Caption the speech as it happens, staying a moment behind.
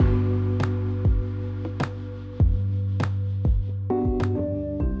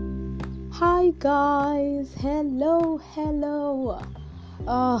Hi guys, hello.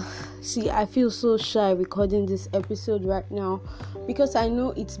 I feel so shy recording this episode right now because I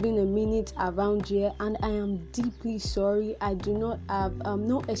know it's been a minute around here and I am deeply sorry. I do not have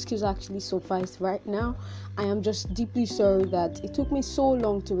no excuse actually suffice right now. I am just deeply sorry that it took me so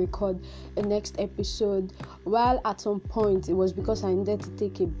long to record a next episode. While at some point it was because I needed to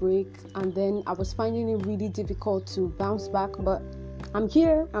take a break and then I was finding it really difficult to bounce back, but I'm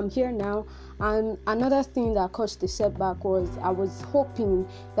here now. And another thing that caused the setback was I was hoping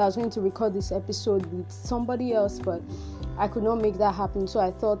that I was going to record this episode with somebody else, but I could not make that happen. So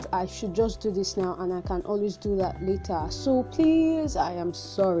I thought I should just do this now and I can always do that later. So please, I am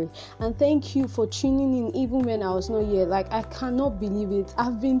sorry. And thank you for tuning in even when I was not here. Like, I cannot believe it.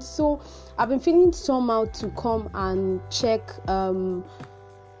 I've been feeling somehow to come and check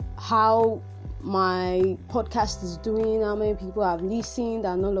how my podcast is doing, how many people have listened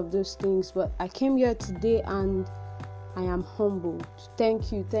and all of those things, but I came here today and I am humbled.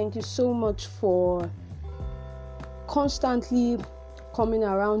 Thank you so much for constantly coming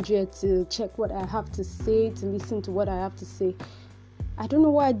around here to check what I have to say, to listen to what I have to say. I don't know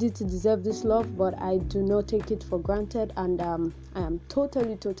what I did to deserve this love, but I do not take it for granted, and I am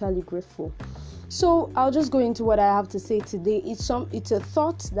totally grateful. So I'll just go into what I have to say today. It's a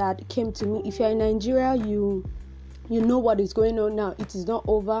thought that came to me. If you're in Nigeria, you know what is going on now. It is not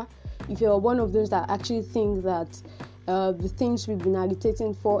over. If you're one of those that actually think that the things we've been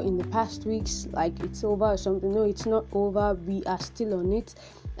agitating for in the past weeks, like it's over or something, no, it's not over. We are still on it.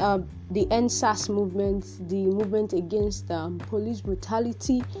 The EndSARS movement, the movement against police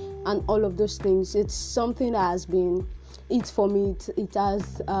brutality and all of those things, it's something that has been for me. It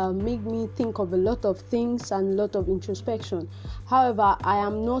has made me think of a lot of things and a lot of introspection. However, I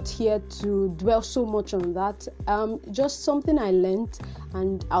am not here to dwell so much on that. Just something I learned,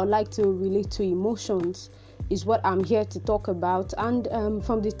 and I would like to relate to emotions is what I'm here to talk about. And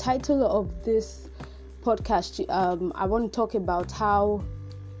from the title of this podcast, I want to talk about how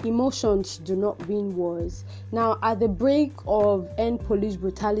emotions do not win wars. Now, at the break of End Police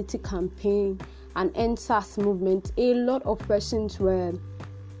Brutality campaign and EndSARS movement, a lot of persons were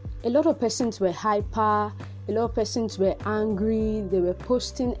hyper, a lot of persons were angry, they were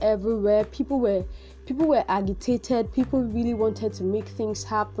posting everywhere, people were agitated, people really wanted to make things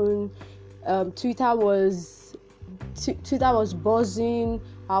happen. Twitter was buzzing,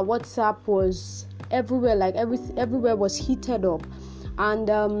 WhatsApp was everywhere, like everywhere was heated up. And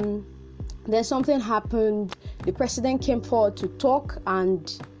then something happened. The president came forward to talk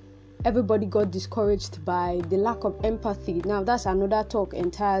and everybody got discouraged by the lack of empathy. Now, that's another talk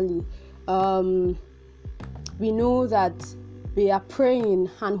entirely. We know that we are praying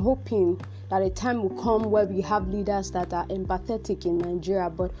and hoping that a time will come where we have leaders that are empathetic in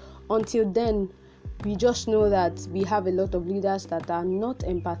Nigeria. But until then, we just know that we have a lot of leaders that are not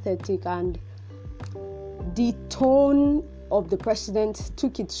empathetic, and the tone of the president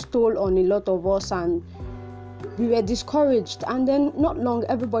took its toll on a lot of us, and we were discouraged. And then not long,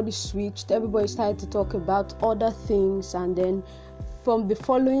 everybody switched. Everybody started to talk about other things, and then from the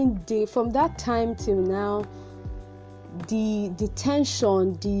following day, from that time till now, the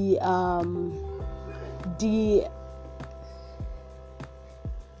tension, the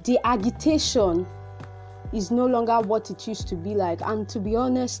agitation is no longer what it used to be like. And to be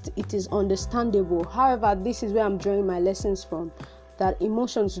honest, it is understandable. However, this is where I'm drawing my lessons from, that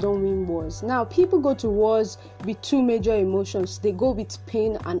emotions don't win wars. Now, people go to wars with two major emotions. They go with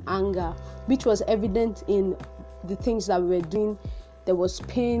pain and anger, which was evident in the things that we were doing. There was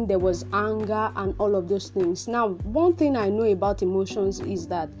pain, there was anger, and all of those things. Now, one thing I know about emotions is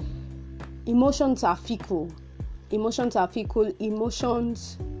that emotions are fickle. Emotions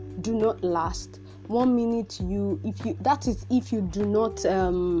do not last. 1 minute if you do not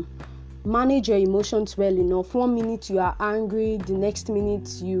manage your emotions well enough. 1 minute you are angry, the next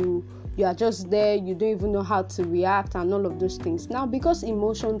minute you are just there, you don't even know how to react and all of those things. Now, because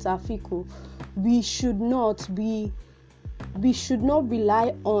emotions are fickle, we should not rely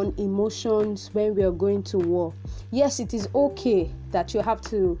on emotions when we are going to war. Yes, it is okay that you have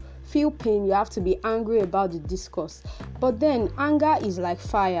to feel pain, you have to be angry about the discourse, but then anger is like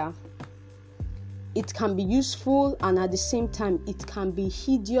fire. It can be useful, and at the same time it can be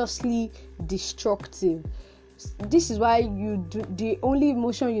hideously destructive. This is why the only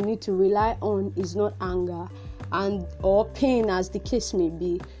emotion you need to rely on is not anger or pain, as the case may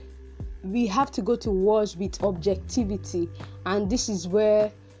be. We have to go to wars with objectivity, and this is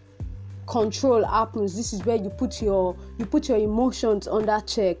where control happens. This is where you put your emotions under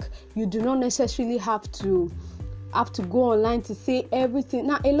check. You do not necessarily have to have to go online to say everything.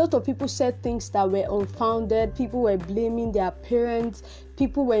 Now, a lot of people said things that were unfounded. People were blaming their parents.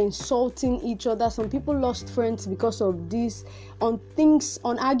 People were insulting each other. Some people lost friends because of this, on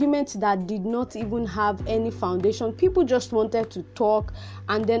arguments that did not even have any foundation. People just wanted to talk,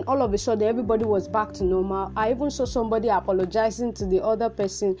 and then all of a sudden everybody was back to normal. I even saw somebody apologizing to the other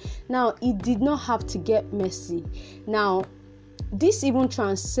person. Now, it did not have to get messy. Now, this even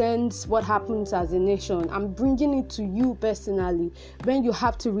transcends what happens as a nation. I'm bringing it to you personally. When you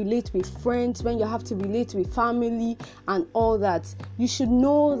have to relate with friends, when you have to relate with family and all that, you should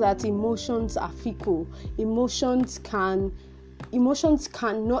know that emotions are fickle. Emotions cannot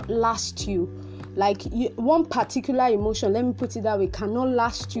last you. Like one particular emotion, let me put it that way, cannot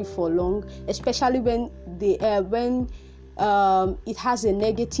last you for long, especially when it has a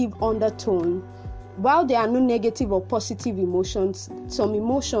negative undertone. While there are no negative or positive emotions, some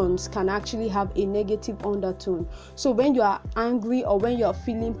emotions can actually have a negative undertone. So when you are angry or when you are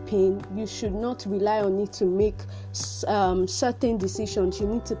feeling pain, you should not rely on it to make certain decisions. You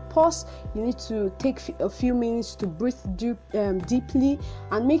need to pause. You need to take a few minutes to breathe deeply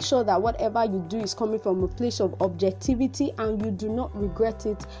and make sure that whatever you do is coming from a place of objectivity and you do not regret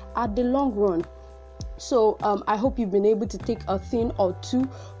it at the long run. So I hope you've been able to take a thing or two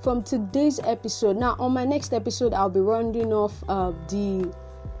from today's episode. Now, on my next episode, I'll be rounding off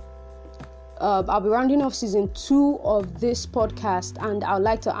season 2 of this podcast, and I'd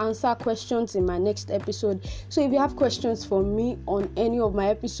like to answer questions in my next episode. So if you have questions for me on any of my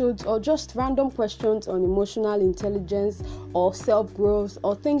episodes, or just random questions on emotional intelligence or self-growth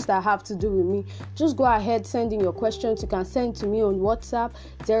or things that have to do with me, just go ahead, send in your questions. You can send to me on WhatsApp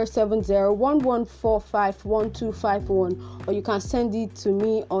 070-1145-1251, or you can send it to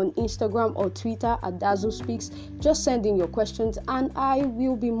me on Instagram or Twitter at Dazzle Speaks. Just send in your questions and I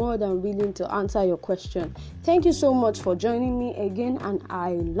will be more than willing to answer your question. Thank you so much for joining me again, and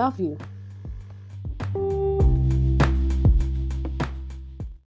I love you.